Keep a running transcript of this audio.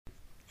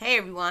Hey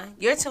everyone,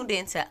 you're tuned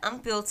in to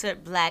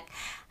Unfiltered Black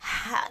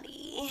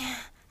Hottie,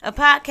 a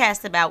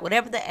podcast about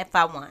whatever the F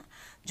I want.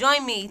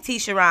 Join me, T.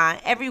 Sharon,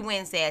 every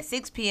Wednesday at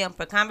 6 p.m.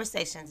 for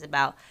conversations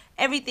about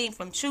everything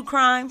from true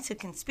crime to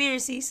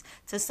conspiracies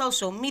to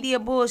social media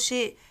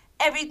bullshit,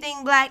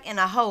 everything black, and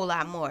a whole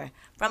lot more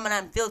from an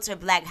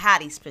unfiltered Black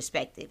Hottie's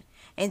perspective.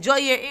 Enjoy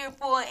your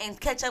earful and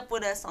catch up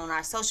with us on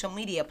our social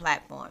media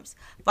platforms.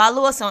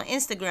 Follow us on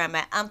Instagram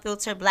at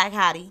Unfiltered Black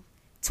Hottie,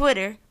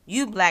 Twitter,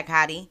 You Black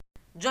Hottie.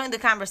 Join the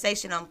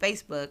conversation on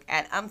Facebook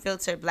at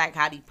Unfiltered Black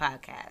Hottie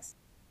Podcast.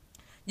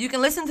 You can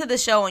listen to the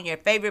show on your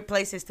favorite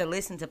places to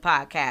listen to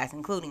podcasts,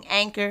 including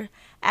Anchor,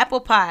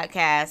 Apple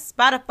Podcasts,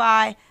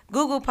 Spotify,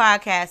 Google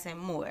Podcasts, and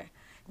more.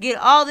 Get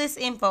all this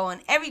info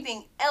and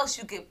everything else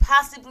you could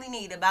possibly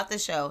need about the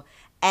show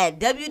at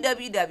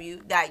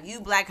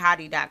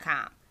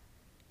www.ubblackhottie.com,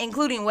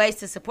 including ways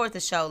to support the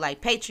show like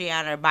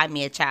Patreon or Buy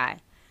Me a Chai.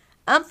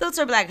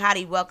 Unfiltered Black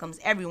Hottie welcomes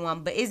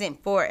everyone but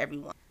isn't for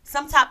everyone.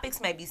 Some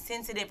topics may be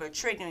sensitive or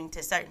triggering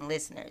to certain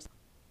listeners.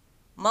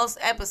 Most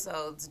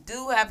episodes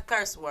do have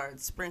curse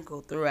words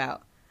sprinkled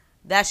throughout.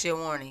 That's your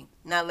warning.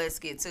 Now let's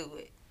get to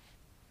it.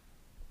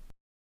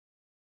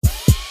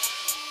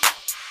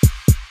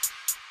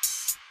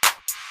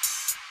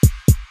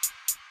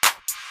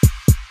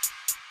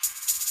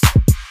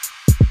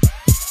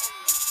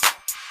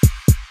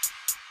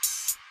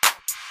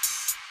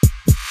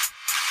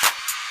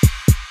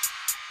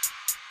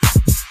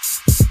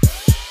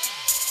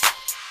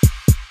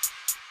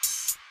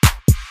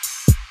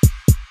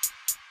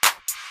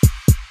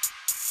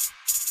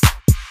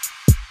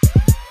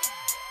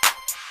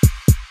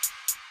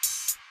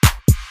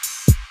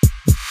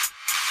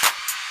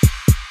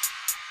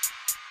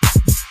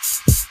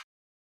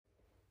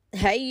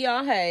 Hey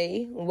y'all,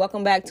 hey.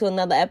 Welcome back to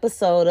another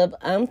episode of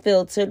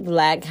Unfiltered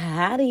Black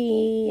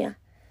Hottie.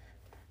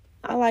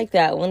 I like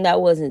that one.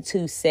 That wasn't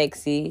too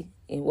sexy.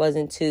 It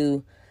wasn't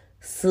too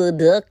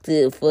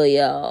seductive for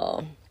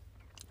y'all.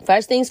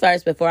 First things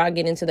first, before I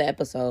get into the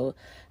episode,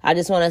 I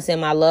just want to send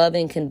my love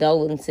and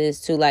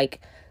condolences to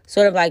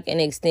sort of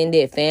an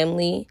extended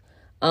family.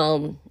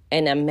 An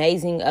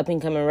amazing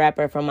up-and-coming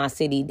rapper from my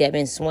city,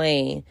 Devin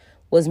Swain,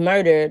 was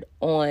murdered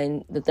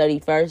on the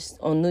 31st,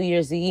 on New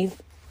Year's Eve.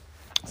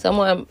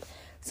 Some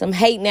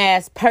hating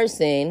ass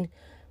person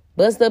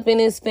bust up in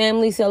his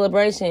family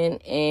celebration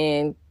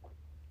and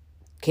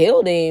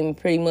killed him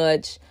pretty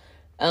much.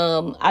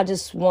 I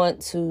just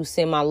want to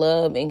send my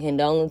love and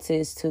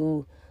condolences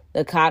to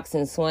the Cox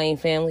and Swain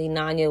family.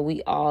 Nanya,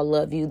 we all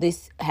love you.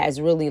 This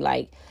has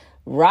really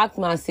rocked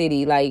my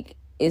city.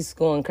 It's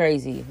going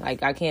crazy.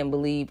 I can't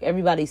believe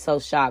everybody's so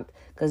shocked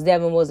because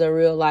Devin was a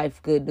real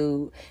life good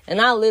dude. And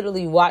I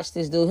literally watched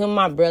this dude. Him and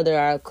my brother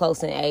are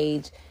close in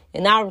age.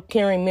 And I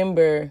can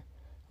remember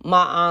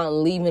my aunt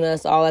leaving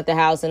us all at the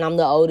house, and I'm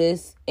the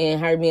oldest,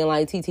 and her being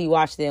like, TT,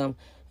 watch them.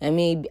 And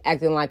me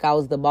acting like I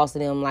was the boss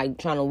of them,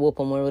 trying to whoop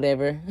them or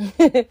whatever.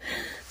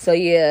 So,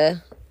 yeah,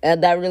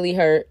 that really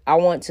hurt. I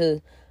want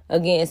to,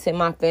 again, send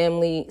my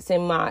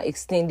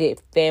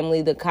extended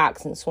family, the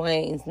Cox and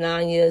Swains,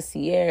 Nanya,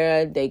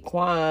 Sierra,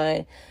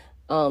 Daquan,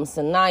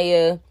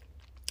 Sanaya,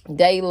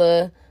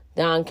 Dayla,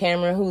 Don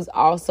Cameron, who's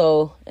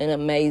also an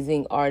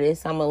amazing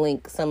artist. I'm going to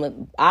link some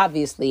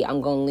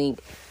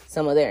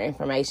of their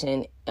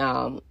information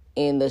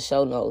in the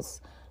show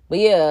notes. But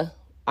yeah,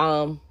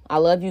 I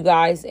love you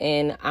guys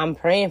and I'm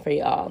praying for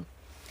y'all.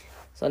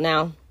 So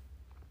now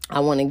I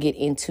want to get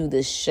into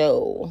the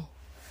show.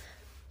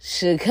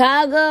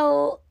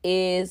 Chicago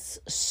is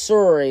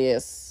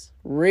serious.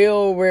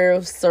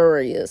 Real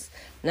serious.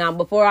 Now,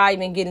 before I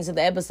even get into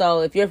the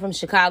episode, if you're from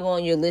Chicago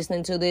and you're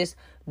listening to this,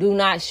 do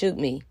not shoot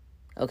me.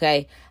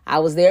 Okay, I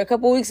was there a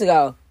couple months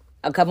ago.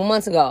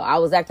 I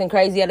was acting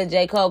crazy at a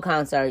J. Cole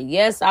concert.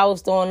 Yes, I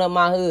was throwing up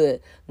my hood.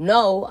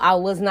 No, I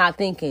was not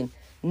thinking.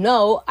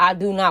 No, I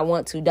do not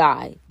want to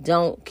die.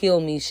 Don't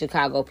kill me,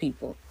 Chicago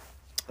people.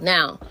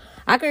 Now,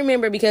 I can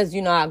remember because,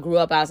 I grew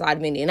up outside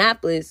of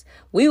Indianapolis.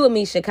 We would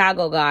meet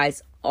Chicago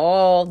guys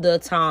all the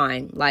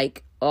time.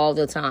 All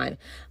the time.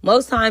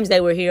 Most times they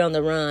were here on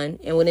the run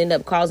and would end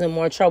up causing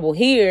more trouble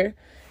here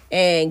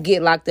and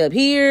get locked up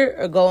here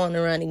or go on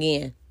the run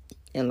again.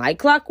 And like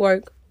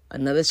clockwork,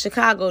 another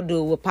Chicago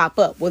dude would pop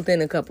up within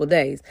a couple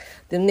days.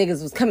 Them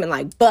niggas was coming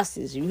like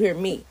buses, you hear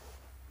me?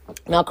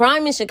 Now,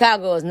 crime in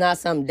Chicago is not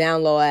some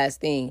down low ass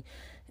thing.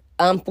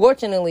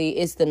 Unfortunately,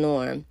 it's the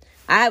norm.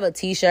 I have a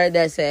t-shirt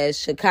that says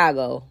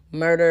Chicago,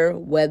 murder,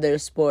 weather,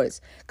 sports.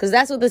 Because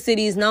that's what the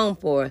city is known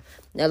for.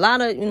 A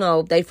lot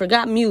of, they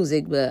forgot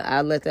music, but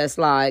I let that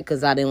slide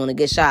because I didn't want to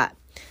get shot.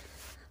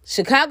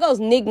 Chicago's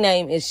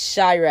nickname is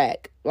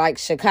Chirac, like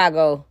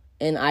Chicago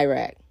in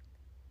Iraq.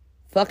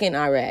 Fucking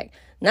Iraq.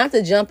 Not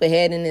to jump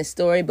ahead in this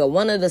story, but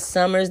one of the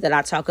summers that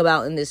I talk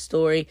about in this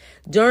story,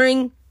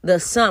 during the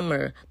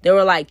summer, there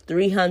were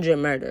 300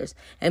 murders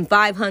and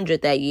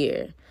 500 that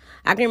year.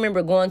 I can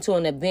remember going to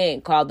an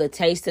event called the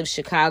Taste of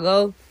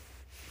Chicago,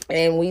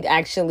 and we'd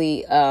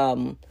actually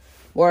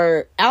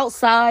were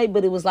outside,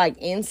 but it was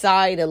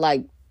inside of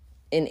an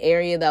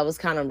area that was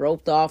kind of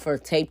roped off or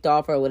taped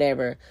off or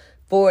whatever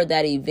for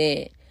that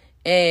event.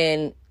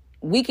 And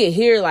we could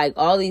hear like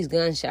all these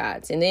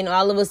gunshots. And then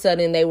all of a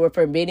sudden they were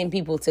forbidding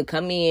people to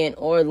come in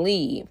or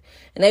leave.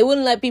 And they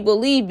wouldn't let people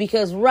leave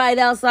because right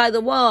outside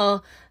the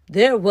wall,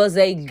 there was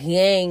a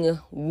gang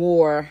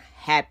war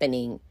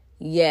happening.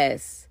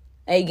 Yes,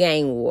 a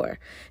gang war.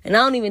 And I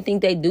don't even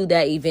think they do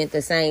that event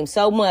the same.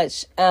 So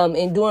much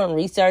in doing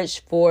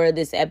research for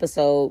this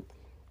episode,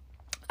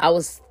 I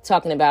was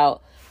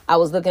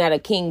looking at a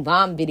King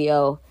Von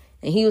video,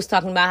 and he was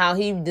talking about how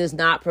he does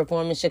not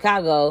perform in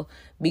Chicago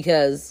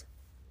because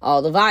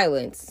all the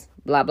violence,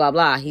 blah, blah,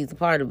 blah. He's a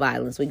part of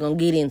violence. We're going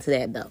to get into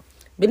that, though.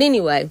 But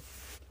anyway,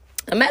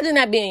 imagine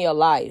that being your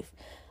life,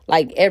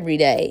 like, every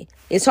day.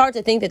 It's hard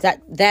to think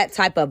that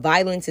type of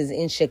violence is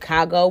in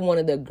Chicago, one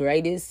of the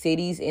greatest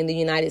cities in the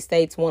United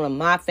States, one of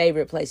my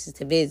favorite places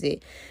to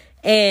visit.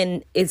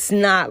 And it's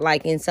not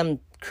like in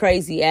some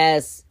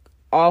crazy-ass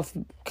off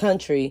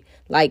country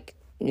like,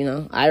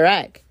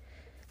 Iraq.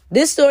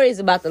 This story is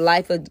about the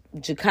life of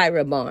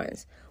Gakirah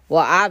Barnes.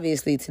 Well,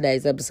 obviously,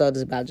 today's episode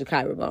is about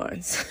Gakirah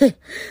Barnes,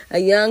 a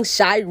young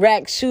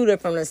Chirac shooter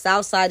from the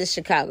south side of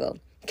Chicago.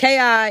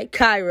 K.I.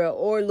 Kyra,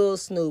 or Lil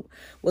Snoop,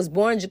 was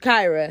born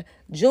Gakirah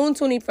June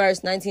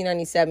 21st,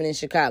 1997 in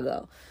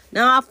Chicago.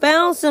 Now, I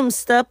found some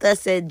stuff that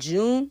said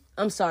January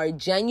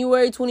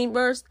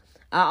 21st.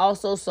 I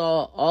also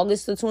saw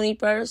August the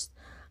 21st.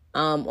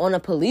 On a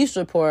police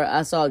report,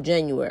 I saw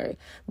January.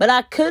 But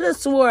I could have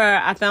swore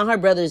I found her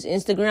brother's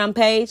Instagram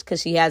page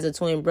because she has a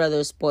twin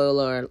brother,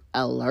 spoiler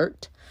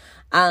alert.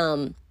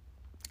 And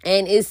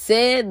it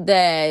said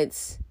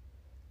that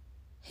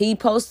he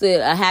posted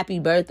a happy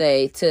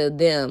birthday to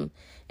them.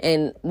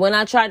 And when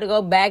I tried to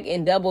go back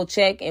and double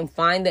check and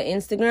find the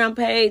Instagram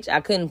page,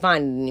 I couldn't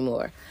find it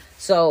anymore.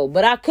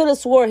 But I could have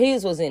swore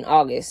his was in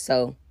August.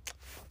 So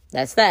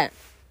that's that.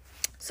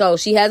 So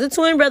she has a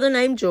twin brother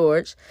named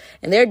George,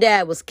 and their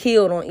dad was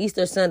killed on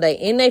Easter Sunday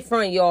in their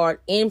front yard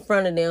in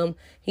front of them.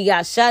 He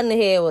got shot in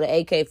the head with an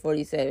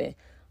AK-47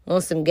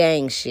 on some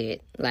gang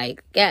shit.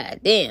 Like,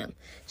 goddamn.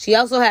 She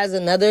also has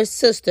another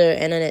sister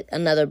and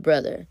another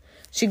brother.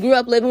 She grew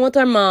up living with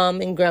her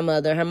mom and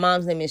grandmother. Her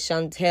mom's name is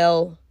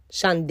Chantel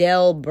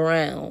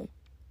Brown.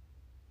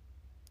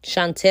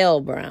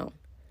 Chantel Brown.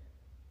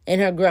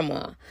 And her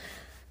grandma.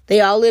 They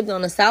all lived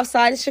on the south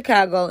side of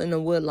Chicago in the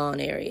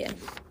Woodlawn area.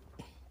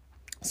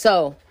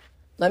 So,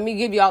 let me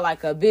give y'all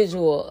like a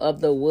visual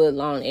of the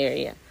Woodlawn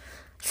area.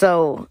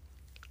 So,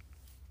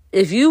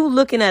 if you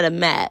looking at a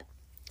map,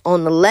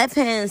 on the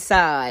left-hand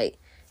side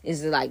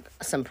is like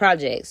some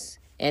projects,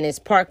 and it's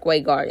Parkway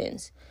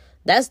Gardens.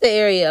 That's the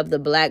area of the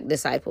Black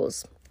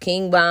Disciples.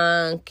 King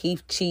Von,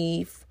 Keith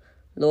Chief,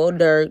 Lil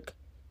Durk,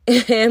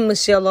 and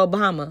Michelle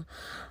Obama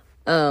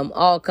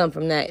all come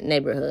from that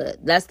neighborhood.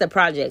 That's the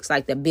projects,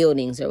 like the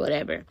buildings or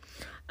whatever.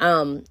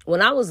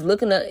 When I was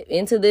looking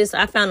into this,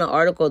 I found an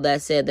article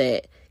that said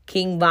that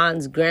King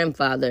Von's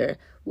grandfather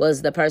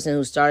was the person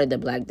who started the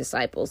Black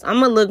Disciples. I'm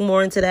going to look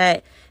more into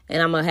that,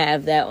 and I'm going to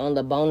have that on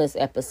the bonus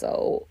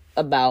episode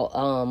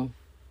about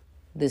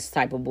this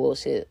type of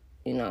bullshit,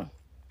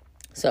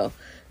 So,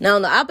 now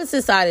on the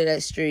opposite side of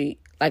that street,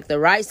 like the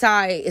right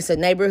side, it's a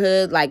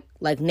neighborhood, like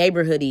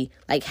neighborhoody,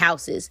 like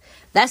houses.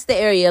 That's the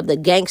area of the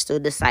Gangster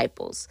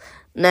Disciples.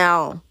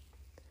 Now,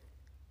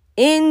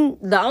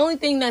 the only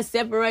thing that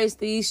separates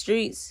these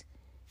streets,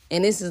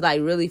 and this is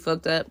like really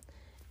fucked up,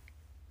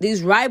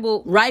 these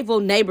rival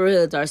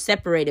neighborhoods are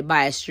separated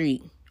by a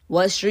street.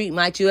 What street,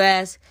 might you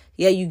ask?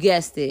 Yeah, you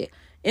guessed it.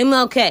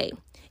 MLK.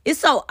 It's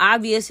so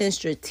obvious and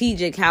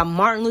strategic how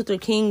Martin Luther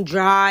King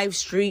Drive,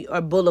 Street, or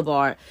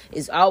Boulevard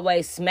is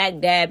always smack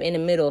dab in the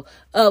middle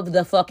of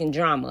the fucking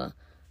drama.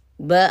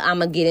 But I'm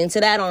going to get into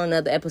that on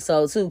another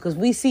episode too, because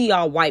we see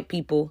y'all white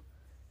people.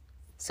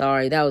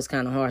 Sorry, that was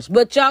kind of harsh.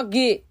 But y'all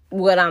get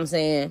what I'm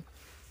saying.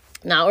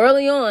 Now,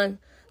 early on,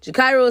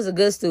 Gakirah was a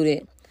good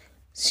student.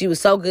 She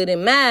was so good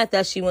in math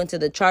that she went to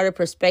the Charter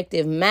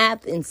Perspective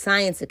Math and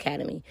Science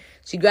Academy.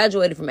 She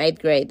graduated from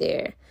 8th grade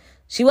there.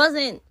 She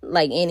wasn't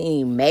like in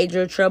any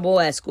major trouble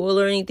at school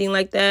or anything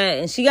like that.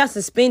 And she got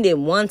suspended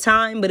one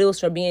time, but it was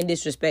for being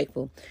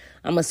disrespectful.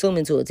 I'm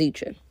assuming to a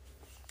teacher.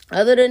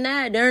 Other than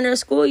that, during her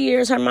school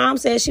years, her mom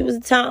said she was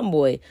a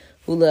tomboy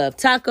who loved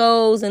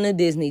tacos and the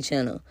Disney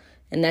Channel.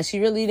 And that she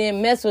really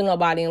didn't mess with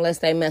nobody unless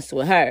they messed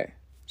with her.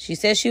 She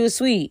said she was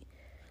sweet.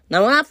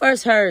 Now, when I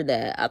first heard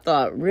that, I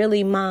thought,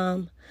 really,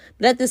 Mom?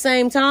 But at the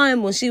same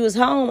time, when she was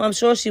home, I'm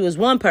sure she was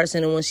one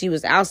person. And when she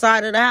was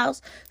outside of the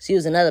house, she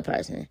was another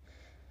person.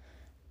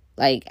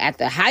 Like, at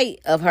the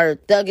height of her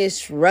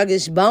thuggish,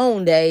 ruggish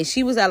bone days,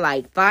 she was at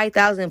like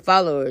 5,000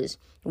 followers.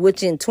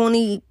 Which in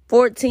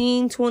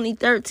 2014,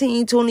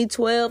 2013,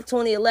 2012,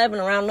 2011,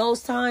 around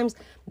those times,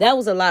 that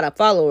was a lot of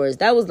followers.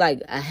 That was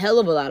like a hell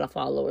of a lot of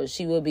followers.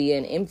 She would be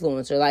an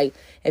influencer. Like,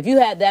 if you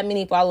had that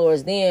many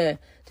followers then,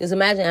 just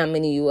imagine how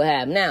many you would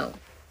have now.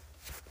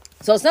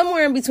 So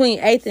somewhere in between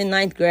 8th and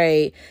 9th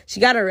grade, she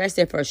got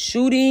arrested for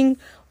shooting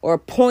or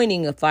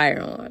pointing a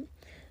firearm.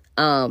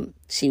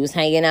 She was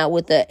hanging out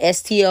with the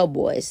STL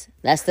boys.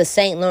 That's the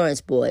St.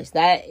 Lawrence boys.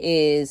 That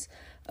is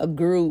a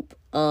group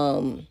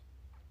of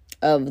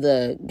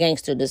the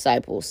Gangster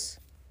Disciples.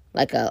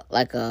 like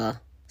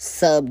a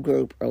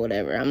subgroup or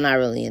whatever. I'm not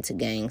really into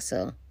gangs,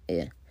 so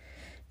yeah.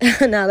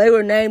 Now, they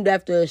were named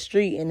after a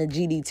street in the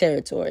GD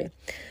territory.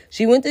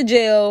 She went to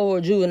jail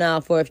or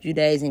juvenile for a few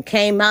days and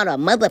came out a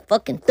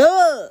motherfucking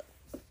thug.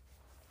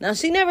 Now,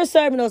 she never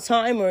served no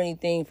time or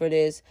anything for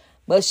this,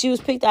 but she was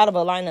picked out of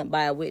a lineup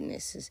by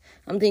witnesses.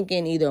 I'm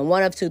thinking either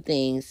one of two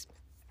things.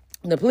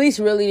 The police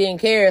really didn't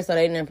care, so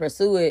they didn't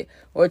pursue it.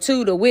 Or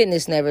two, the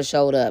witness never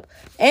showed up.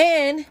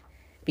 And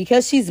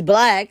because she's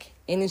black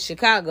and in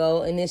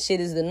Chicago and this shit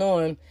is the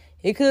norm,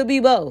 it could be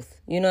both.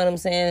 You know what I'm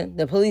saying?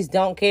 The police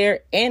don't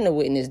care and the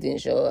witness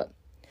didn't show up.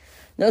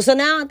 No, so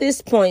now at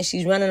this point,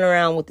 she's running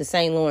around with the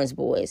St. Lawrence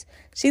boys.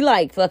 She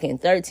like fucking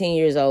 13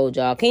 years old,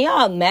 y'all. Can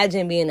y'all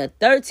imagine being a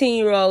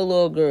 13-year-old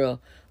little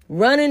girl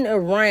running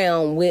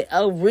around with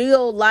a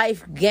real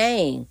life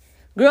gang?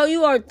 Girl,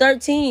 you are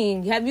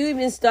 13. Have you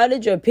even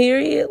started your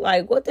period?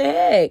 Like, what the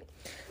heck?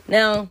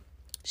 Now,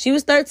 she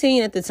was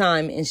 13 at the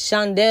time, and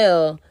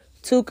Shondell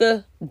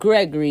Tuka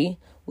Gregory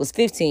was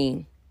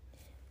 15.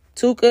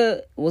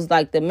 Tuka was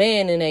like the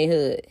man in a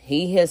hood.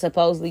 He had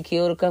supposedly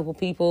killed a couple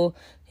people.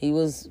 He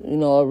was,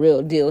 a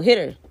real deal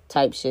hitter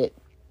type shit.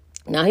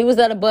 Now, he was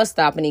at a bus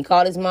stop, and he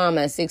called his mom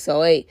at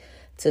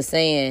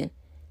 6:08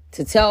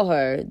 to tell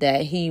her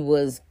that he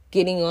was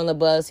getting on the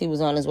bus. He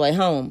was on his way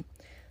home.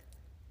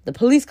 The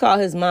police called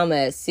his mama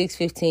at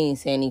 6:15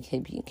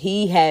 saying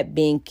he had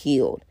been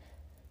killed.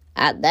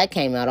 That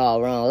came out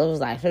all wrong. It was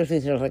like...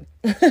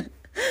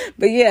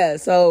 But yeah,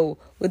 so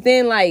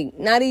within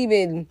not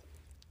even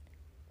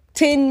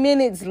 10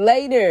 minutes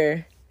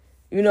later,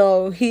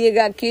 he had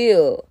got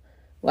killed.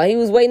 While he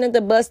was waiting at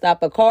the bus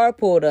stop, a car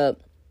pulled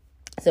up.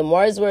 Some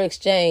words were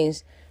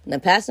exchanged, and the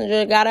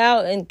passenger got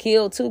out and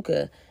killed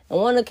Tuka. And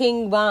one of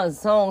King Von's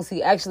songs,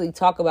 he actually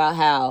talked about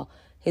how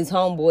his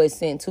homeboy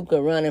sent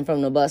Tuka running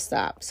from the bus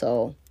stop.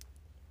 So,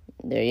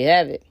 there you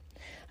have it.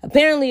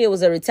 Apparently, it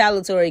was a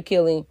retaliatory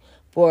killing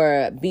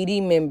for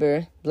BD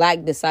member,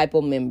 Black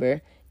Disciple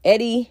member,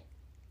 Eddie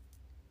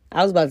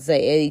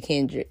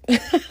Kendrick.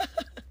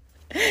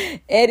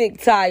 Eddie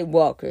Ty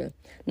Walker.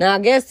 Now, I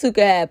guess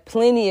Tuka had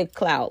plenty of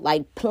clout.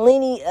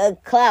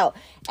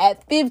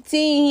 At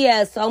 15, he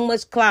had so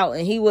much clout,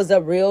 and he was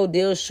a real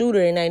deal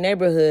shooter in that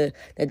neighborhood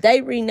that they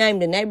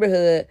renamed the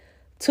neighborhood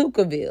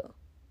Tukaville.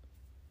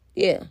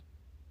 Yeah.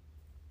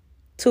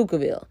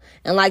 Tukaville.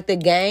 And the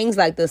gangs,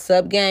 the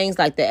sub-gangs,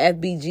 the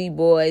FBG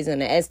boys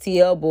and the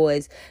STL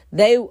boys,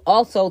 they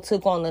also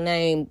took on the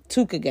name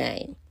Tuka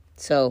Gang.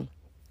 So,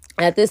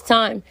 at this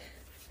time,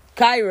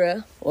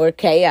 Gakirah, or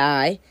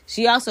K.I.,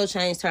 she also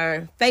changed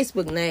her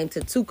Facebook name to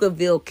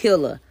Tukaville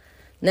Killer.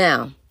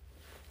 Now,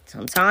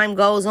 some time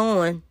goes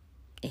on,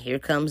 and here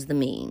comes the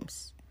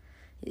memes.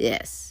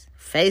 Yes,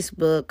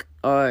 Facebook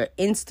or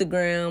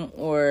Instagram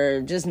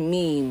or just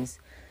memes.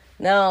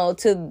 Now,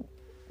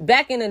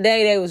 back in the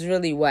day, they was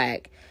really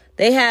whack.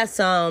 They had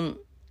a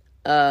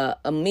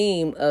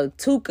meme of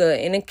Tuka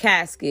in a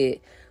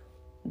casket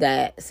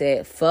that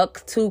said,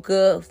 fuck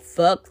Tuka,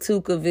 fuck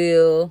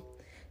Tukaville.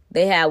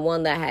 They had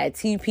one that had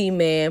TP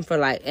Man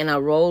and a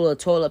roll of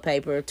toilet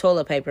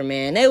paper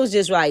man. They was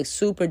just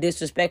super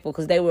disrespectful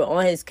because they were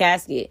on his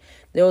casket.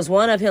 There was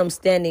one of him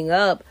standing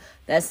up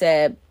that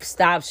said,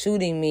 stop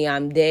shooting me,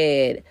 I'm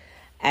dead,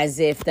 as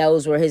if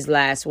those were his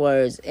last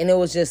words. And it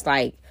was just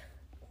an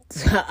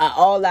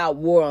all-out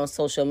war on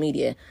social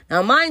media.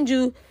 Now, mind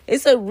you,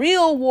 it's a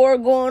real war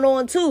going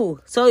on, too.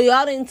 So,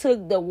 y'all done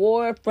took the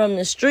war from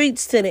the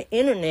streets to the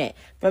internet,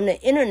 from the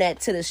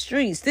internet to the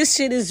streets. This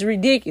shit is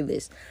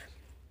ridiculous.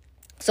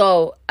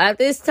 So, at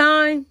this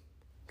time,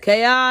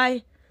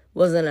 K.I.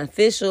 was an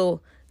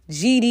official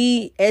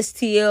GD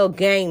STL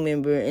gang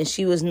member, and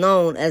she was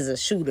known as a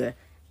shooter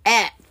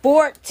at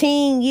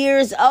 14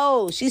 years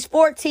old. She's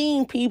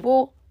 14,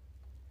 people.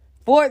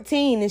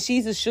 14, and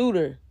she's a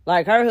shooter.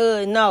 Her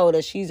hood know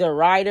that she's a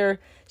rider.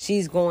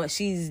 She's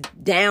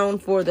down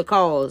for the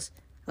cause.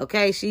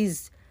 Okay?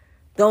 She's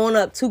throwing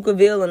up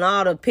Tukaville and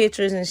all the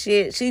pictures and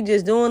shit. She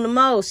just doing the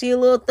most. She a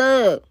little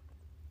thug.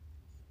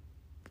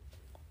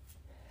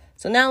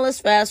 So now let's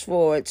fast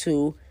forward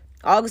to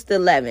August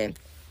 11th,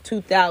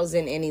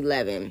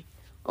 2011.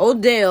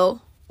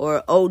 Odell,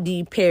 or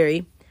O.D.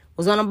 Perry,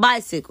 was on a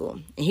bicycle,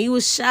 and he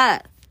was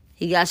shot.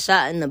 He got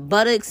shot in the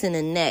buttocks and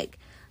the neck.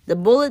 The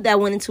bullet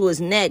that went into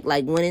his neck,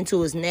 went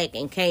into his neck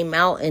and came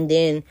out and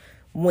then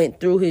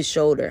went through his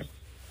shoulder.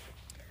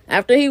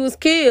 After he was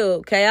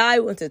killed, K.I.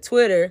 went to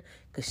Twitter,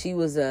 because she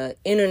was a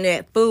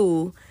internet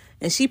fool,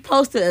 and she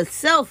posted a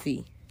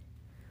selfie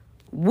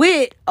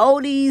with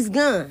O.D.'s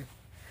gun.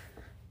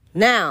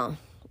 Now,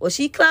 was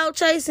she clout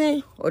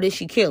chasing or did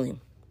she kill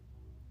him?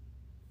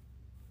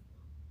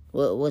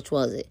 Well, which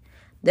was it?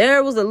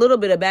 There was a little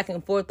bit of back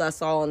and forth I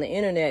saw on the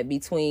internet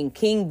between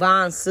King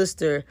Von's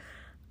sister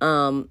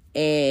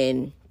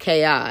and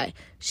K.I.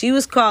 She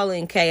was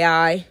calling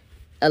K.I.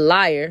 a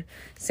liar,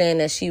 saying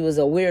that she was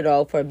a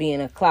weirdo for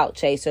being a clout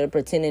chaser,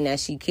 pretending that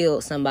she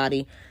killed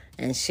somebody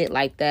and shit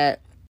like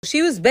that.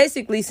 She was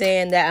basically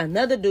saying that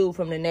another dude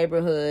from the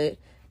neighborhood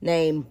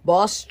named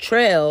Boss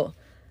Trail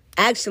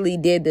actually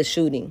did the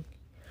shooting.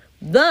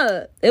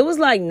 It was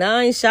like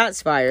 9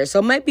 shots fired.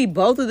 So maybe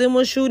both of them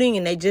were shooting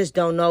and they just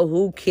don't know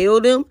who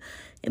killed him.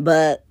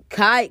 But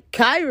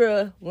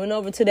Gakirah went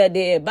over to that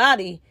dead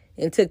body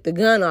and took the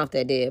gun off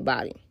that dead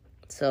body.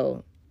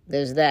 So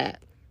there's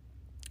that.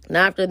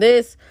 Now after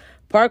this,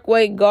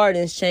 Parkway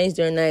Gardens changed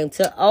their name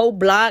to O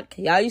Block.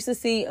 Y'all used to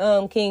see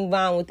King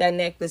Von with that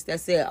necklace that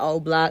said O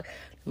Block.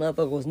 The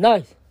motherfucker was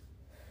nice.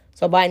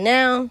 So by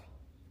now,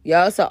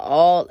 y'all, it's an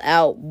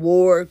all-out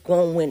war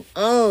going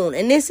on.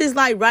 And this is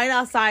like right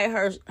outside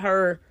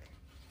her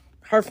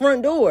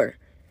front door.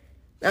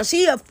 Now,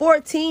 she a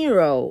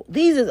 14-year-old.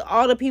 These is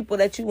all the people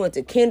that you went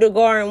to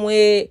kindergarten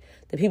with,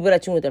 the people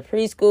that you went to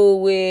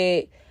preschool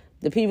with,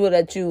 the people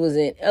that you was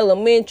in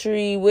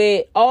elementary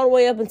with, all the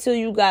way up until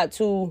you got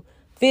to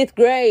 5th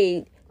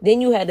grade. Then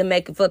you had to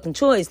make a fucking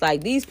choice.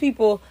 Like, these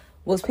people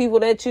was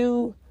people that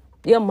your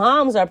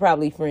moms are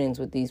probably friends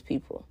with these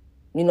people.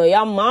 You know,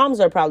 y'all moms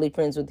are probably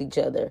friends with each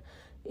other.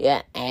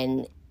 Yeah,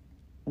 and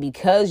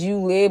because you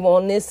live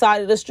on this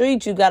side of the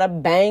street, you got to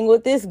bang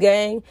with this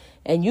gang.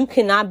 And you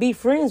cannot be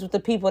friends with the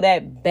people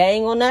that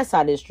bang on that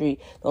side of the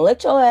street. Don't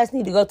let your ass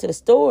need to go to the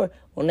store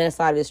on that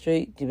side of the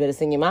street. You better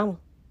send your mama.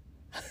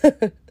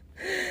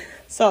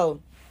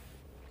 So,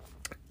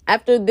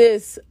 after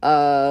this,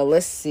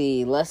 let's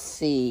see.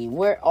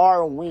 Where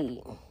are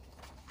we?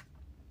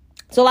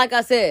 So, like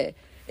I said,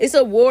 it's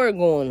a war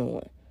going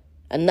on.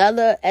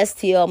 Another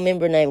STL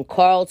member named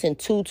Carlton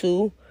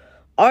Tutu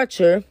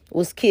Archer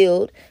was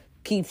killed.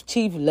 Keith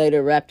Chief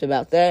later rapped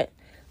about that.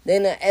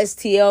 Then an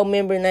STL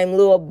member named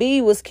Lil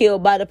B was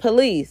killed by the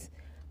police.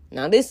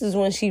 Now, this is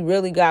when she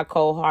really got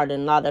cold-hearted,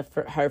 and a lot of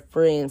her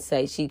friends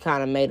say she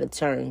kind of made a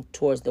turn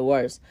towards the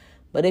worst.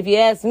 But if you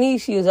ask me,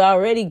 she was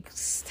already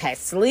had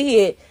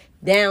slid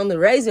down the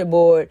razor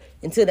board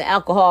into the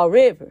alcohol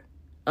river.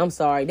 I'm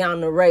sorry,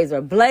 down the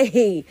razor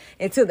blade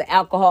into the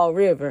alcohol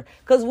river.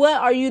 Because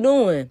what are you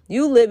doing?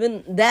 You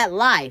living that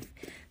life.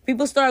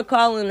 People start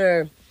calling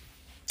her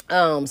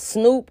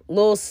Snoop,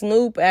 Lil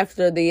Snoop,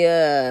 after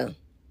the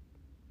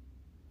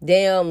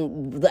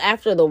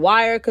after The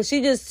Wire, because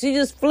she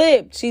just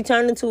flipped. She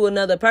turned into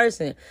another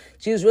person.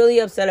 She was really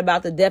upset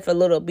about the death of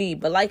Lil B.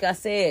 But like I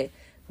said,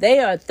 they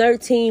are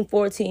 13,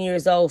 14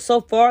 years old.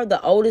 So far,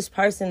 the oldest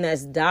person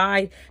that's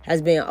died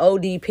has been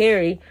O.D.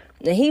 Perry,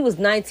 and he was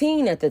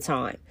 19 at the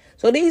time.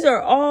 So these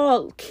are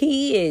all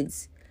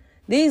kids.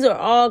 These are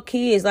all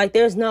kids. Like,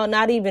 there's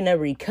not even a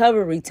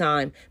recovery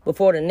time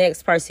before the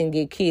next person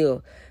get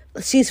killed.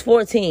 She's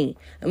 14.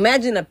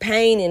 Imagine the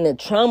pain and the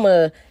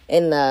trauma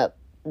and the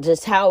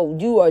just how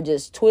you are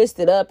just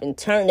twisted up and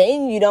turned.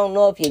 And you don't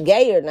know if you're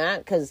gay or not,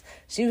 because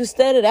she was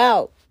studied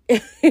out.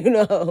 You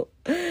know,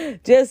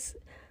 just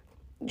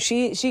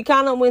she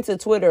kind of went to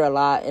Twitter a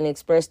lot and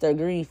expressed her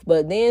grief,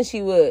 but then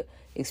she would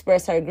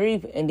express her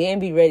grief and then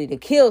be ready to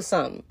kill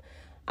something.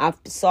 I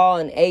saw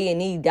an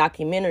A&E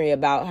documentary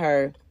about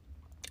her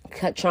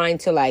trying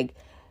to like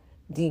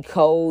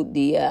decode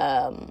the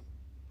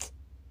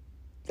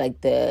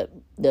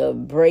the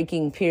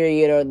breaking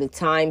period or the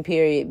time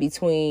period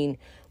between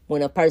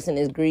when a person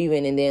is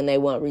grieving and then they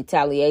want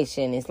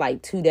retaliation. It's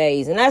like 2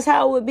 days. And that's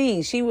how it would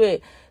be. She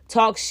would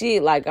talk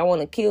shit like, I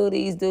want to kill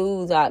these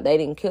dudes. They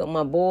didn't kill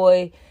my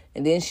boy.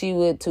 And then she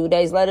would 2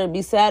 days later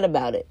be sad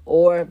about it.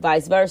 Or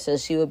vice versa.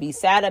 She would be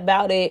sad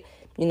about it,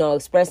 you know,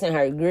 expressing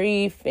her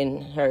grief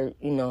and her,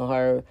 you know,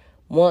 her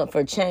want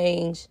for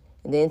change.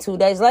 And then 2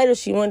 days later,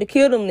 she wanted to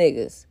kill them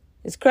niggas.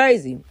 It's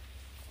crazy.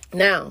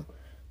 Now,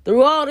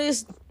 through all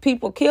this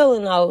people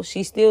killing, though,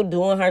 she's still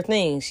doing her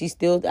thing. She's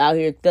still out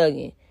here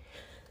thugging.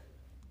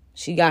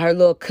 She got her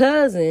little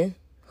cousin,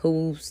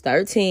 who's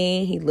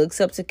 13. He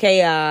looks up to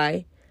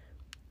K.I.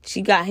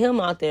 She got him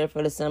out there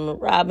for the summer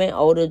robbing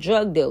older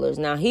drug dealers.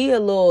 Now, he a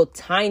little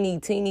tiny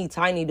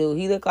dude.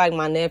 He look like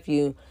my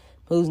nephew,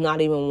 who's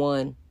not even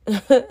one.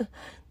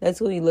 That's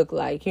who he look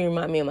like. He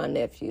remind me of my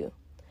nephew.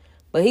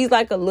 But he's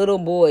like a little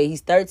boy.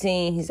 He's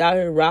 13. He's out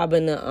here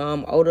robbing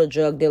the older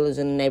drug dealers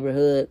in the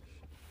neighborhood.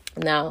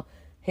 Now,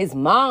 his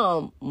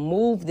mom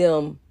moved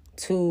them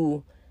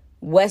to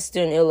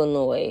Western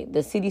Illinois.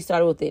 The city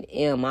started with an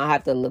M. I'll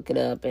have to look it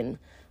up, and I'm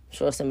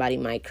sure somebody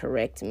might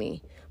correct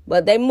me.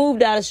 But they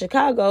moved out of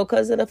Chicago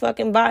because of the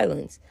fucking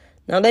violence.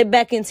 Now, they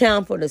back in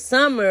town for the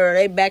summer.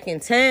 They back in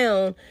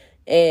town,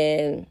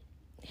 and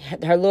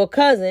her little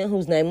cousin,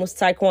 whose name was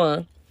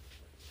Taekwon,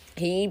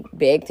 he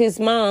begged his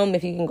mom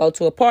if he can go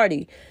to a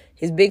party.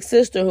 His big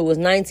sister, who was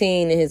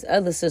 19, and his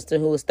other sister,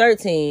 who was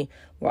 13,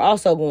 were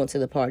also going to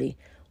the party.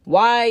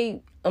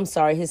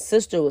 His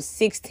sister was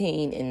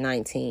 16 and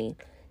 19.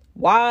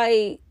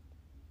 Why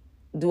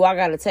do I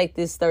got to take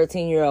this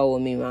 13-year-old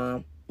with me,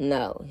 Mom?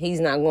 No,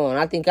 he's not going.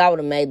 I think I would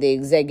have made the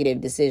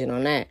executive decision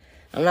on that.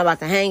 I'm not about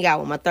to hang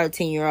out with my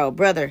 13-year-old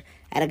brother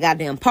at a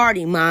goddamn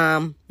party,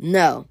 Mom.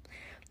 No.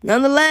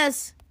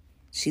 Nonetheless,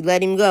 she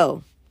let him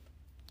go.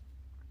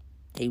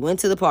 He went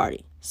to the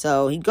party.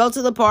 So he go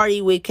to the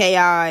party with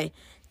K.I.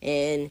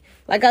 And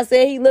like I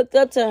said, he looked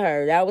up to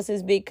her. That was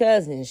his big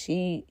cousin.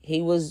 He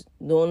was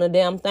doing a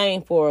damn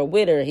thing for her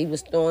with her. He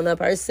was throwing up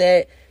her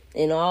set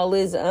and all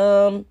his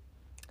dang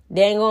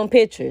on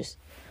pictures.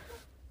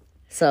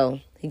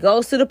 So he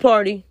goes to the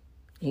party.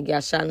 He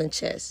got shot in the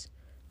chest.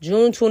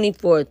 June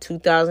 24th,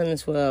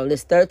 2012,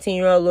 this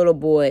 13-year-old little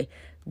boy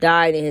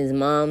died in his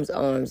mom's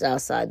arms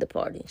outside the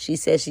party. She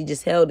said she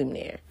just held him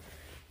there,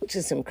 which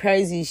is some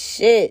crazy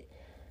shit.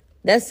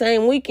 That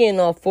same weekend,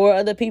 4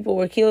 other people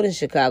were killed in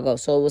Chicago,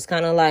 so it was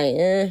kind of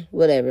like,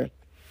 whatever.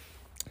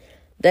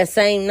 That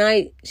same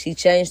night, she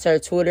changed her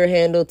Twitter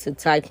handle to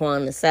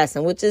Taekwon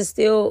Assassin, which is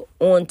still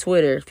on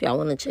Twitter if y'all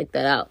want to check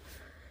that out.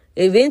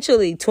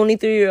 Eventually,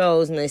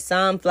 23-year-olds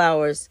Nasan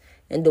Flowers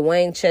and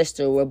Dwayne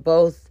Chester were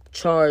both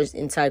charged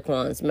in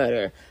Taekwon's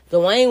murder.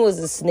 Dwayne was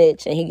a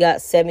snitch, and he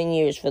got 7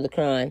 years for the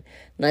crime.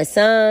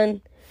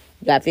 Nasan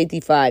got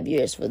 55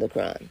 years for the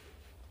crime.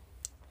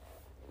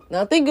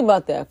 Now, think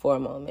about that for a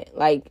moment.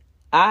 Like,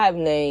 I have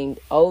named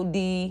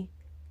OD,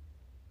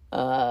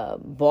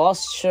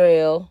 Boss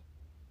Trail.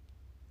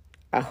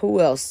 Who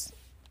else?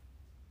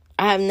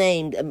 I have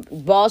named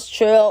Boss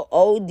Trail,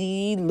 OD,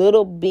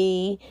 Little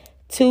B,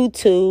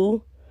 Tutu.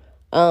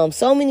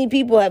 So many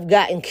people have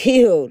gotten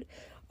killed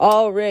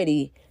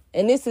already.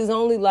 And this is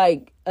only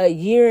like a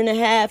year and a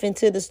half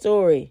into the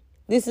story.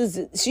 This is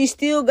a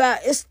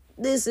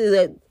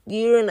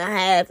year and a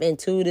half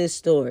into this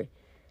story.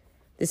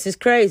 This is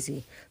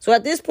crazy. So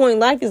at this point,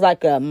 life is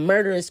like a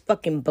murderous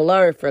fucking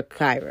blur for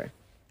Gakirah.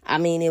 I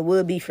mean, it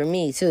would be for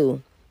me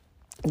too.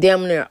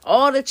 Damn near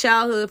all the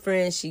childhood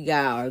friends she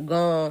got are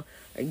gone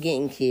or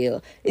getting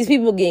killed. These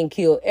people getting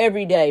killed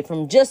every day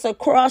from just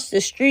across the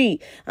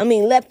street. I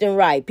mean, left and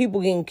right. People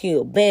getting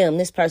killed. Bam,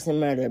 this person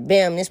murdered.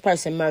 Bam, this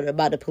person murdered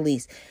by the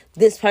police.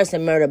 This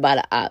person murdered by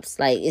the ops.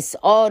 Like, it's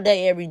all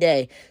day, every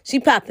day. She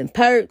popping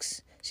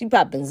perks. She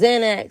popping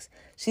Xanax.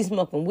 She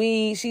smoking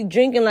weed. She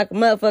drinking like a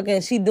motherfucker,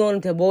 and she doing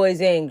it to boys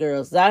and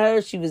girls. I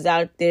heard she was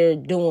out there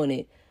doing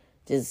it.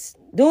 Just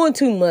doing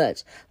too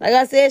much. Like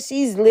I said,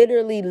 she's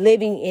literally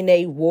living in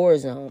a war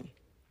zone.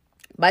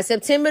 By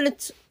September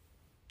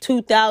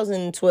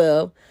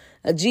 2012,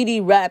 a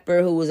GD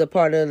rapper who was a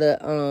part of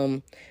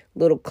the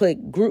little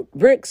clique group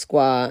Brick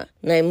Squad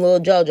named Lil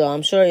Jojo.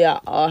 I'm sure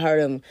y'all all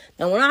heard him.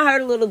 Now, when I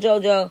heard of Lil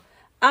Jojo,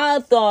 I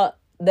thought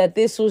that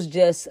this was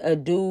just a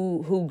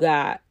dude who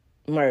got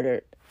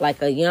murdered.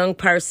 Like a young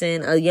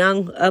person, a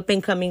young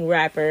up-and-coming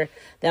rapper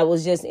that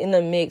was just in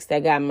the mix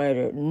that got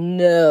murdered.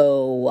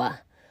 No.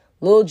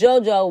 Lil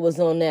Jojo was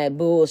on that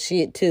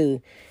bullshit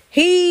too.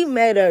 He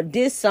made a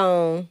diss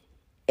song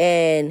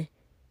and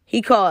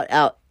he called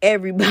out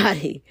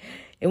everybody.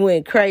 It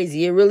went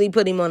crazy. It really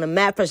put him on the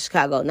map for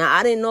Chicago. Now,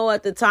 I didn't know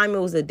at the time it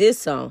was a diss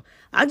song.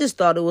 I just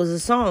thought it was a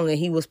song and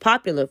he was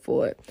popular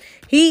for it.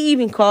 He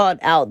even called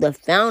out the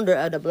founder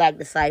of the Black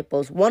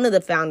Disciples, one of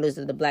the founders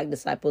of the Black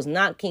Disciples,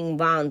 not King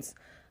Von's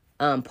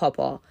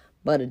papa,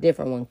 but a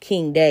different one,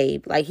 King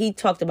Dave. Like, he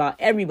talked about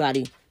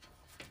everybody.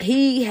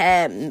 He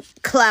had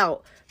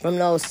clout from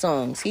those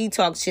songs. He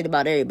talked shit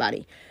about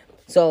everybody.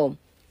 So,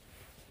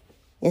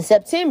 in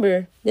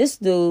September, this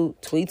dude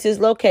tweets his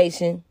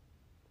location,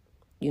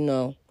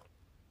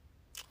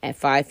 at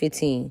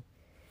 5:15.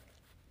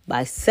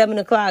 By 7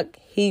 o'clock,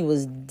 he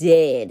was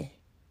dead.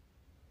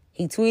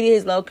 He tweeted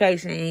his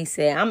location and he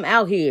said, "I'm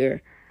out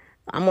here.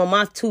 I'm on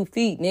my 2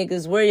 feet,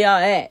 niggas. Where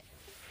y'all at?"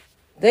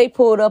 They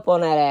pulled up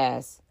on that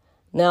ass.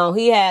 Now,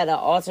 he had an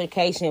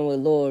altercation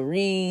with Lil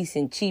Reese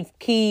and Chief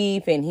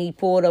Keef, and he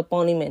pulled up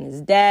on him and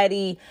his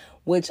daddy,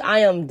 which I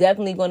am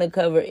definitely going to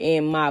cover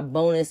in my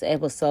bonus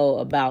episode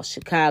about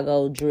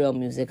Chicago drill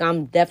music.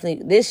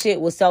 This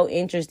shit was so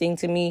interesting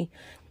to me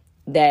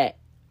that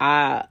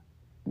I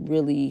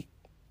really,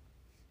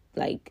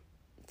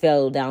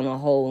 fell down a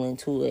hole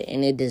into it,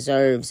 and it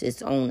deserves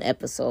its own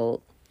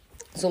episode.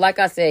 So, like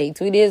I said, he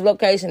tweeted his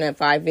location at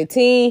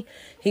 5:15.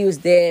 He was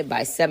dead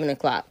by 7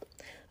 o'clock.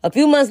 A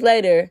few months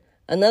later,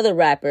 another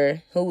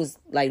rapper who was,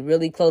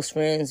 really close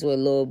friends with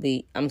Lil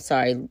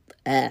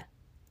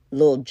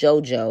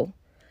Jojo,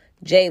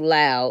 J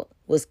Loud,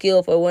 was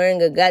killed for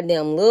wearing a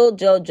goddamn Lil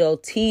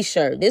Jojo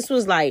t-shirt. This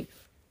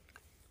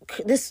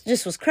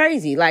just was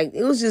crazy.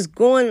 It was just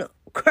going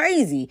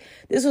crazy.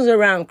 This was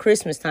around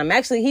Christmas time.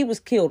 Actually, he was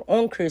killed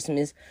on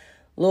Christmas.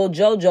 Lil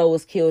Jojo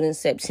was killed in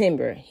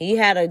September. He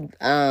had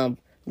a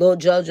Lil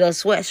Jojo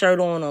sweatshirt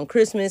on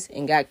Christmas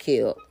and got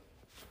killed.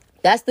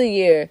 That's the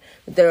year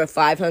that there were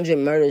 500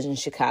 murders in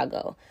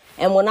Chicago.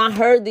 And when I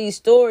heard these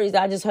stories,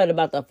 I just heard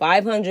about the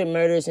 500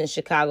 murders in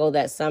Chicago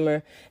that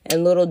summer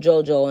and Lil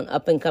Jojo, an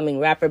up-and-coming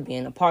rapper,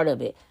 being a part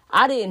of it.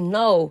 I didn't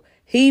know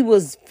he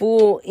was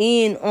full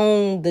in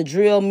on the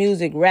drill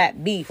music rap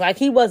beef.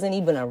 He wasn't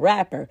even a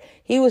rapper.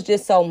 He was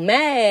just so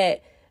mad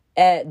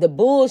at the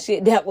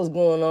bullshit that was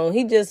going on.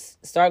 He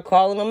just started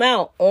calling them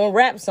out on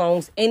rap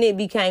songs, and it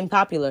became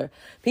popular.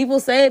 People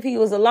say if he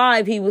was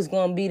alive, he was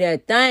going to be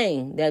that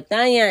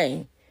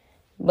thing.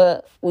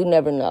 But we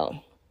never know.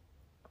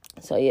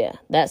 So, yeah,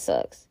 that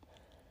sucks.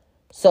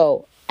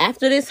 So,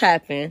 after this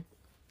happened,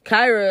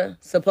 Gakirah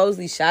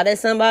supposedly shot at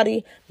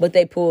somebody, but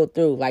they pulled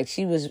through.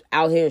 She was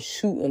out here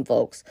shooting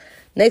folks.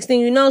 Next thing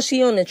you know,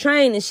 she on the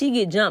train, and she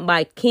get jumped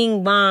by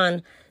King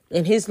Von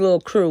and his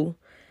little crew.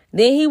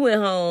 Then he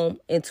went home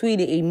and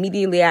tweeted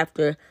immediately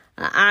after,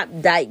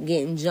 op dyke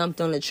getting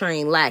jumped on the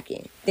train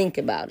lacking. Think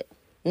about it.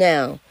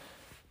 Now,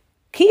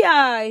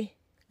 K.I.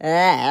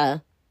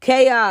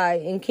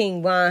 and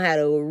King Von had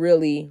a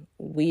really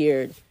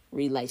weird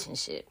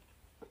relationship.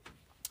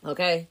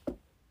 Okay?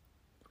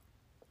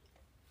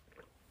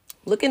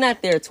 Looking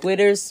at their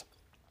Twitters,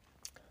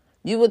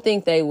 you would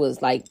think they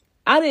was like,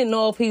 I didn't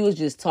know if he was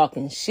just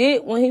talking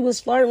shit when he was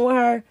flirting with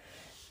her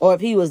or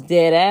if he was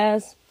dead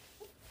ass.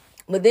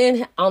 But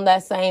then on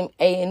that same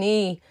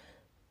A&E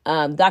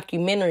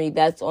documentary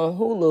that's on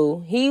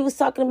Hulu, he was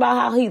talking about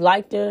how he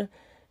liked her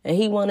and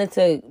he wanted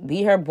to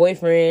be her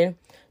boyfriend.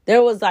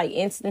 There was like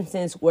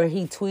instances where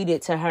he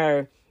tweeted to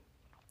her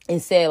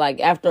and said like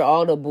after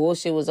all the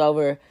bullshit was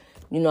over,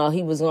 you know,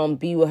 he was going to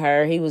be with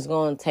her. He was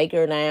going to take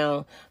her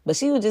down. But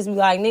she would just be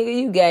like, nigga,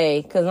 you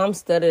gay because I'm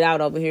studded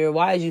out over here.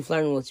 Why is you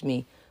flirting with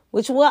me?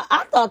 Which, well,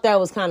 I thought that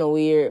was kind of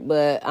weird.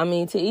 But, I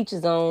mean, to each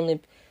his own.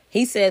 If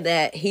he said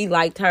that he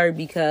liked her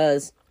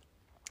because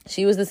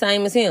she was the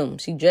same as him.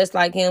 She dressed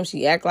like him.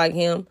 She act like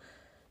him.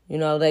 You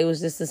know, they was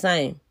just the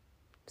same.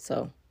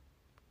 So,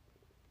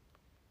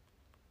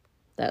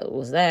 that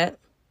was that.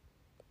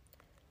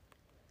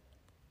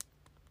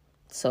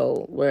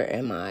 So, where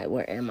am I?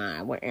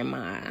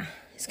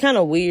 It's kind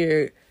of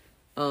weird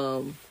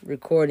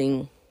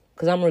recording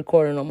because I'm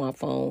recording on my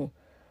phone.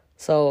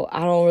 So,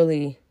 I don't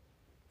really,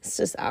 it's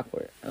just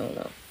awkward. I don't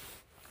know.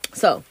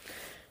 So,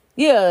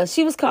 yeah,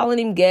 she was calling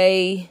him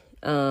gay.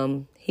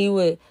 He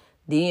would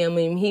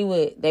DM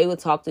him. They would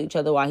talk to each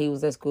other while he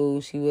was at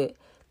school. She would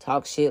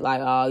talk shit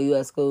like, oh, you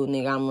at school,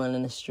 nigga, I'm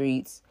running the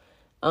streets.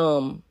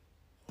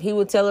 He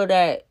would tell her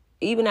that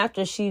even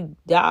after she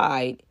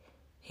died,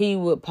 he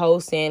would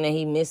post saying that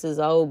he misses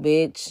old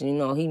bitch. You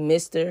know, he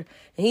missed her.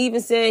 And he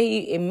even said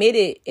he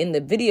admitted in the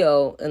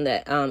video, in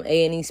that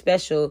A&E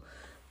special,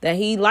 that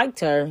he liked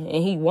her and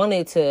he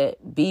wanted to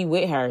be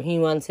with her. He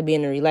wanted to be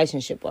in a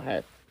relationship with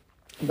her.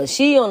 But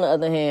she, on the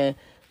other hand,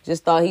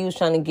 just thought he was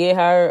trying to get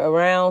her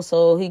around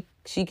so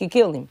she could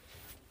kill him.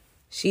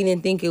 She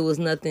didn't think it was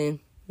nothing,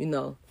 you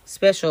know,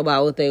 special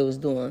about what they was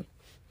doing.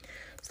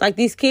 It's like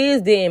these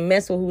kids didn't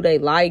mess with who they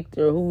liked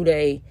or who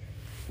they,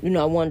 you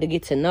know, wanted to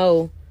get to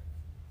know.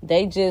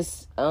 They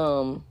just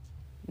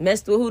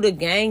messed with who the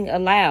gang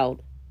allowed,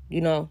 you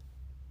know.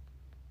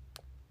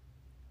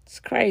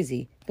 It's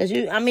crazy. Because,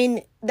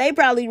 they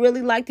probably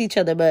really liked each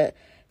other. But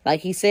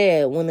like he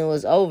said, when it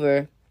was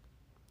over,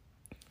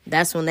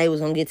 that's when they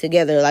was going to get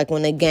together. Like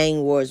when the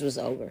gang wars was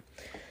over.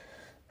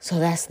 So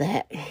that's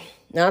that.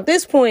 Now at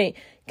this point,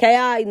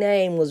 K.I.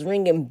 name was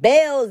ringing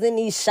bells in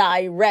these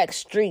Chirac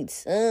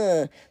streets.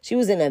 She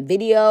was in a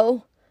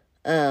video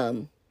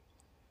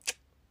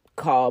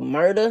called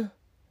Murder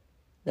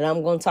that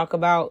I'm going to talk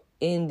about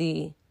in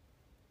the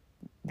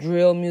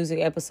drill music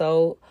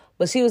episode.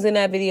 But she was in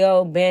that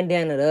video,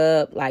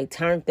 bandanaed up, like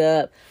turned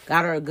up,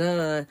 got her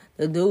gun.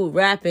 The dude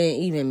rapping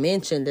even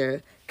mentioned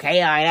her.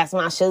 K.I., that's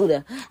my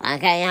shooter.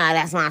 K.I.,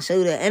 that's my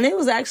shooter. And it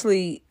was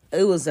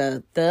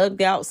a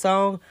thugged out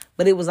song,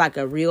 but it was like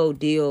a real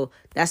deal.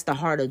 That's the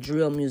heart of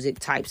drill music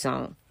type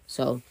song.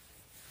 So,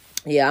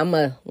 yeah, I'm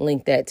going to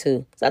link that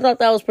too. So I thought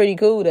that was pretty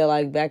cool that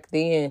like back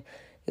then,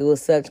 it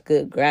was such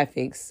good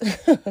graphics.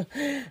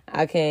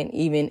 I can't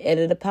even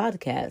edit a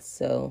podcast.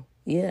 So,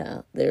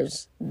 yeah,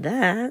 there's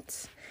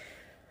that.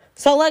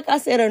 So, like I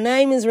said, her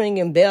name is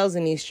ringing bells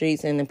in these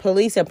streets. And the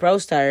police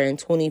approached her in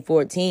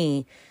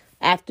 2014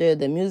 after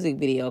the music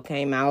video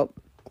came out.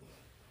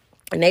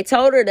 And they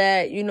told her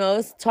that, you know,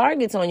 it's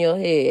targets on your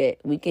head.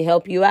 We can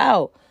help you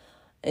out.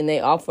 And they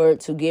offered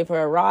to give her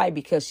a ride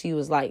because she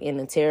was, like, in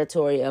the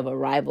territory of a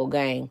rival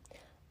gang.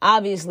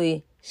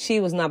 Obviously,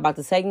 she was not about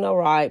to take no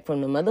ride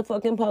from the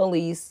motherfucking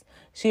police.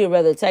 She would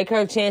rather take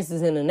her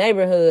chances in the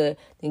neighborhood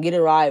than get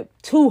a ride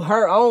to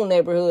her own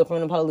neighborhood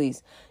from the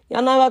police.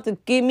 Y'all not about to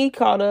get me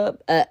caught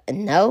up.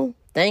 No,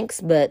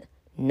 thanks, but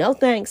no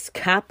thanks,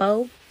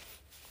 capo.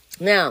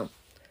 Now,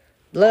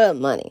 Blood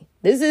Money.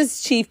 This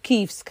is Chief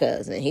Keef's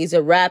cousin. He's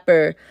a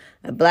rapper,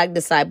 a black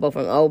disciple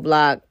from O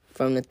Block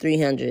from the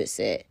 300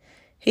 set.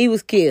 He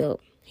was killed.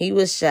 He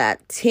was shot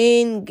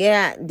 10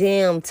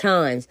 goddamn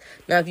times.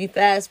 Now, if you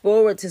fast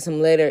forward to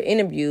some later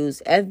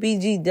interviews,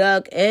 FBG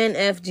Duck and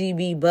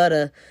FGB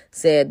Butter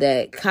said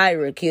that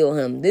Gakirah killed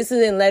him. This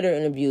is in later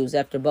interviews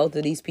after both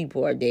of these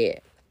people are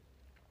dead.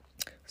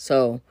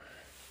 So,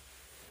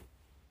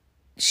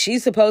 she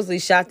supposedly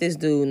shot this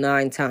dude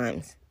 9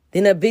 times.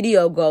 Then a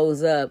video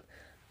goes up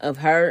of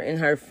her and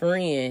her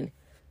friend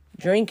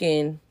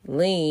drinking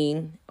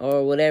lean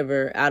or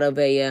whatever out of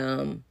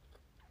a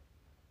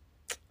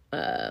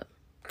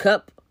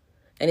cup,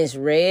 and it's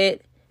red,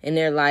 and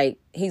they're like,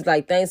 he's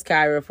like, thanks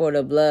Gakirah for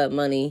the blood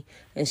money,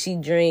 and she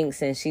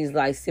drinks and she's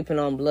like sipping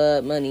on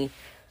blood money.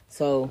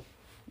 So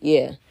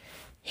yeah,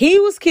 he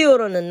was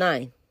killed on the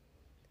 9th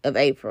of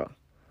April.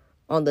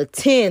 On the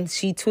 10th,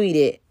 she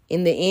tweeted,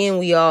 in the end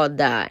we all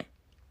die.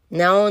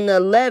 Now on the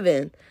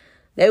 11th,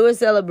 they were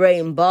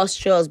celebrating Boss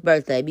Charles'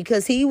 birthday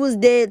because he was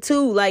dead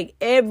too. Like,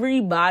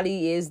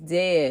 everybody is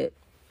dead.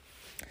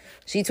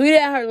 She tweeted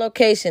at her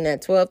location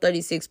at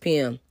 12:36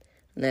 p.m.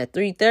 And at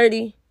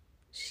 3:30,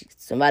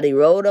 Somebody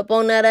rolled up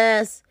on that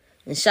ass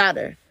and shot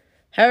her.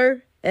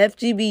 Her,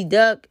 FGB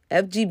Duck,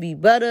 FGB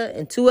Butter,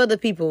 and 2 other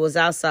people was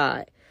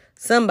outside.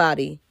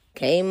 Somebody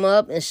came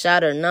up and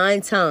shot her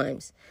 9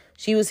 times.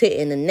 She was hit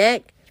in the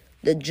neck,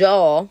 the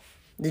jaw,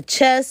 the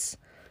chest,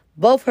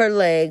 both her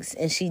legs,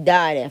 and she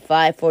died at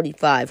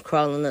 5:45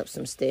 crawling up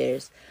some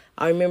stairs.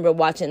 I remember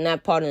watching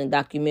that part in the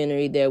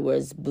documentary. There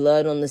was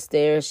blood on the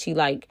stairs. She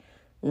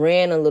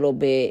ran a little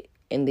bit,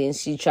 and then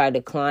she tried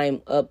to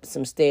climb up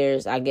some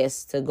stairs, I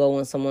guess, to go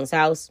in someone's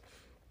house.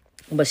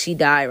 But she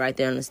died right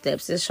there on the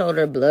steps. It showed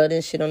her blood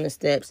and shit on the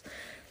steps.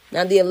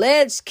 Now, the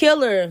alleged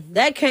killer,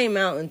 that came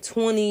out in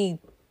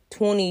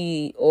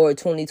 2020 or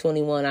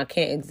 2021. I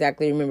can't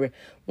exactly remember.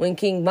 When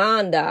King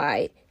Von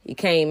died, it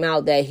came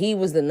out that he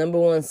was the number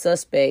 1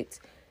 suspect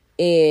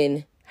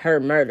in her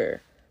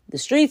murder. The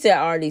streets had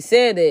already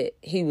said that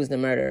he was the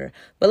murderer.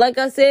 But like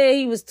I said,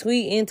 he was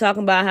tweeting,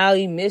 talking about how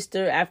he missed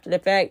her after the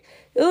fact.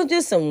 It was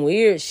just some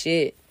weird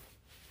shit.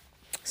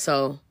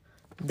 So,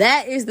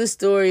 that is the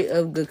story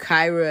of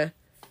Gakirah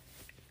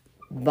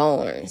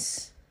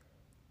Barnes.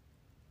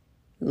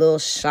 Lil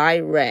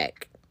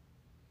Chirac.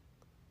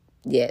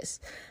 Yes.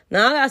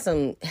 Now, I got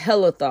some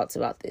hella thoughts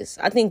about this.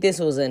 I think this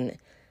was an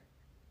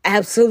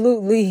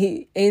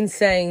absolutely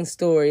insane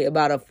story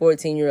about a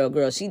 14-year-old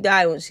girl. She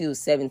died when she was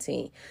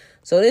 17.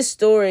 So this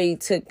story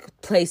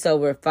took place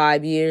over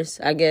 5 years,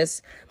 I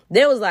guess.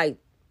 There was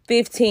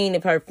 15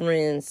 of her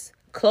friends,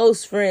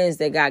 close friends,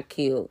 that got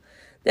killed.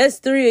 That's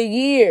 3 a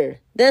year.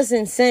 That's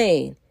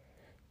insane.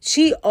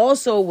 She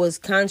also was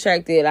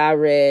contracted, I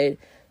read.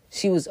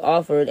 She was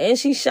offered, and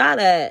she shot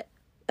at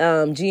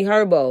G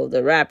Herbo,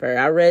 the rapper.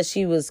 I read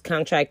she was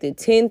contracted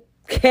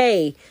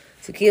 $10K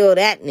to kill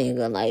that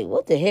nigga.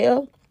 What the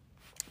hell?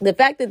 The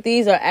fact that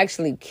these are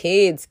actually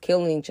kids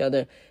killing each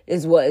other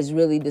is what is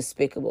really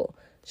despicable.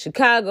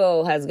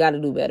 Chicago has got to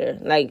do better.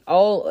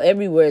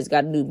 Everywhere has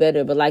got to do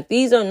better. But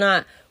these are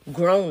not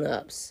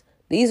grown-ups.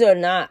 These are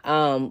not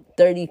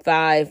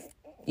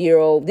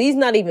 35-year-old. These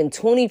not even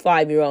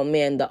 25-year-old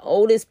men. The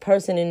oldest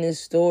person in this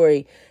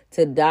story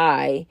to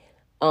die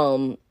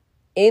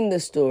in the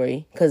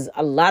story, because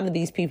a lot of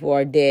these people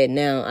are dead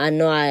now. I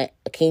know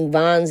King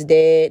Von's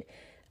dead.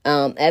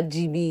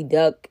 FGB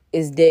Duck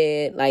is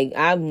dead.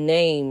 I've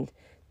named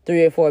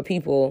 3 or 4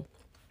 people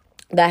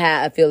that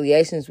had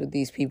affiliations with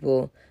these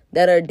people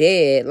that are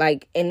dead.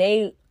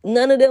 And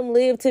none of them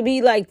lived to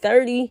be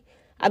 30.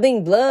 I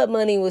think Blood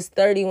Money was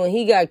 30 when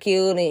he got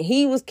killed, and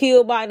he was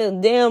killed by the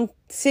damn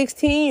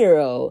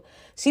 16-year-old.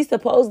 She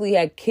supposedly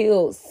had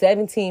killed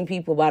 17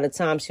 people by the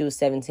time she was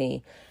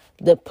 17.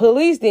 The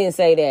police didn't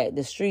say that.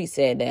 The street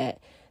said that.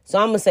 So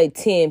I'm going to say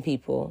 10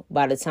 people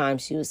by the time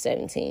she was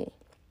 17,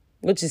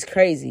 which is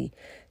crazy.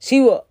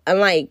 She was,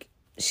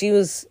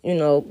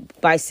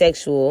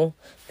 bisexual.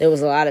 There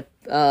was a lot of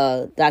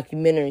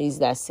documentaries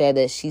that said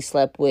that she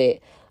slept with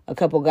a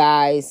couple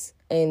guys,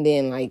 and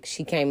then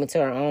she came into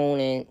her own,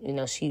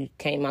 and she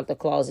came out the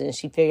closet and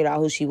she figured out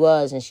who she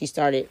was, and she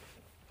started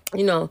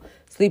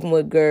sleeping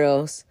with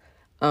girls.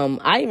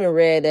 I even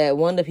read that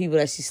one of the people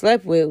that she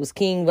slept with was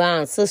King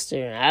Von's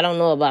sister. I don't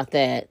know about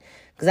that,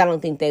 because I don't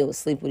think they would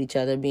sleep with each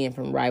other, being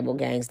from rival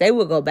gangs. They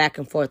would go back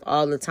and forth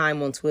all the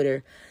time on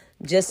Twitter,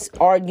 just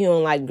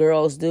arguing like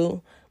girls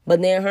do.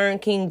 But then her and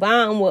King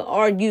Von would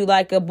argue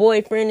like a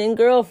boyfriend and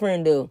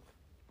girlfriend do.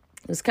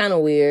 It's kind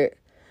of weird.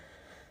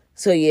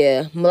 So,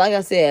 yeah, like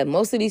I said,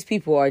 most of these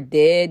people are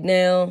dead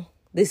now.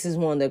 This is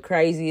one of the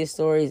craziest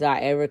stories I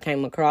ever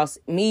came across.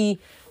 Me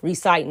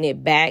reciting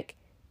it back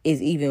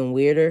is even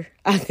weirder,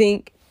 I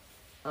think.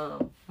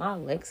 My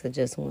Alexa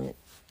just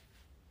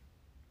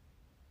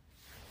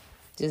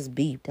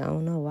beeped. I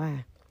don't know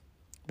why.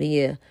 But,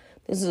 yeah,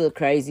 this is a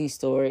crazy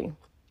story.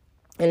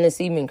 And it's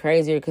even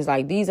crazier because,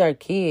 these are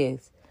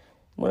kids.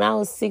 When I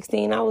was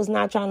 16, I was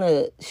not trying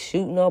to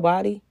shoot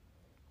nobody.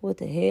 What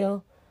the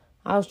hell?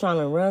 I was trying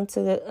to run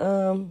to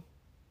the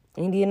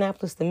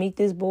Indianapolis to meet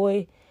this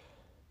boy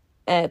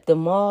at the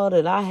mall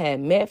that I had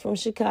met from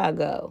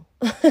Chicago.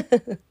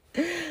 But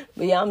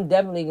yeah, I'm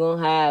definitely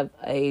going to have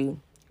a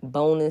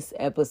bonus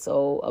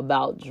episode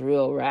about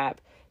drill rap,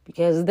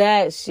 because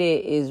that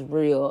shit is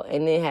real,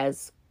 and it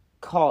has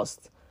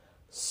cost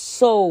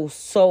so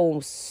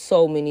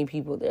many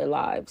people their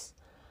lives.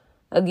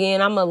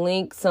 Again, I'm going to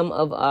link some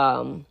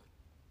of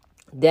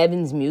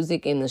Devin's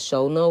music in the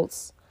show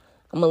notes.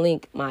 I'm going to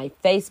link my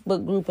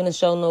Facebook group in the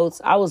show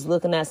notes. I was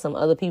looking at some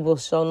other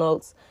people's show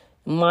notes.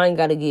 Mine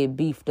got to get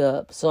beefed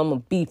up, so I'm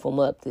going to beef them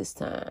up this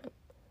time.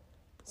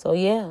 So,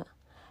 yeah.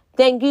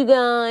 Thank you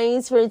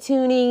guys for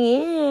tuning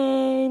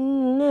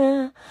in.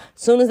 As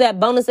soon as that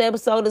bonus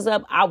episode is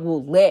up, I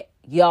will let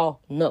y'all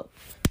know.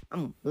 I'm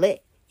going to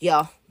let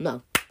y'all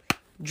know.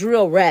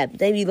 Drill rap.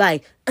 They be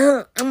like,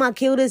 I'm going to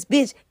kill this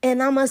bitch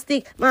and I'm going to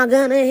stick my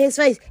gun in his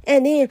face.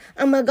 And then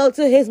I'm going to go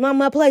to his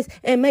mama place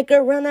and make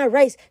her run a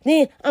race.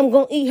 Then I'm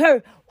going to eat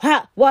her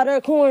hot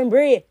water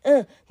cornbread.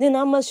 Then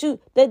I'm going to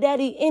shoot the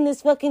daddy in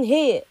his fucking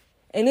head.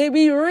 And it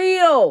be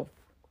real.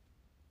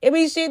 It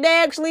be shit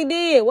they actually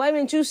did. Why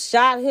didn't you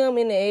shot him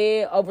in the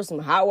head over some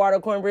hot water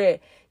cornbread?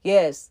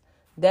 Yes,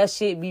 that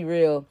shit be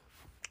real.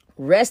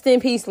 Rest in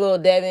peace, little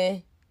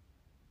Devin.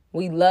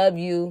 We love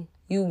you.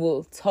 You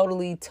will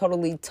totally,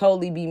 totally,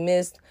 totally be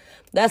missed.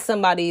 That's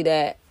somebody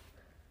that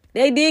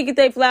they did get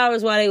their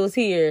flowers while they was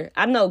here.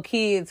 I know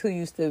kids who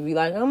used to be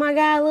like, oh my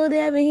God, little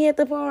Devin, he at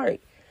the park.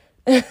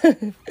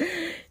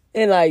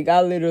 And like,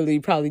 I literally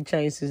probably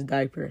changed his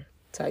diaper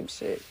type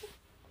shit.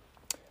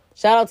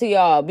 Shout out to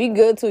y'all. Be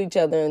good to each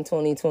other in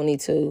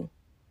 2022.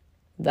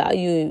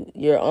 Value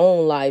your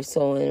own life,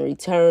 so in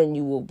return,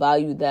 you will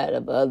value that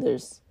of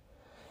others.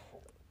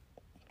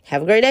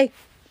 Have a great day.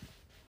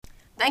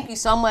 Thank you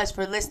so much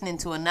for listening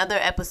to another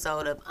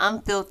episode of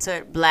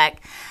Unfiltered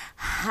Black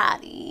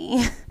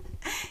Hottie.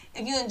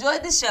 If you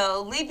enjoyed the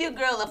show, leave your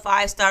girl a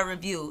 5-star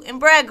review and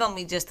brag on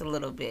me just a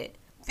little bit.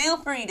 Feel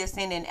free to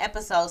send in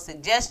episode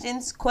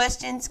suggestions,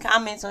 questions,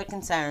 comments, or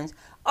concerns,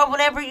 or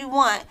whatever you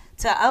want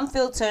to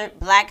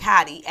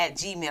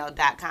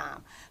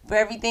unfilteredblackhottie@gmail.com. For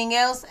everything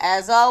else,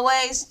 as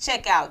always,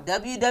 check out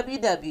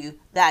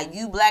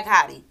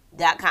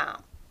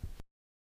www.ubblackhottie.com.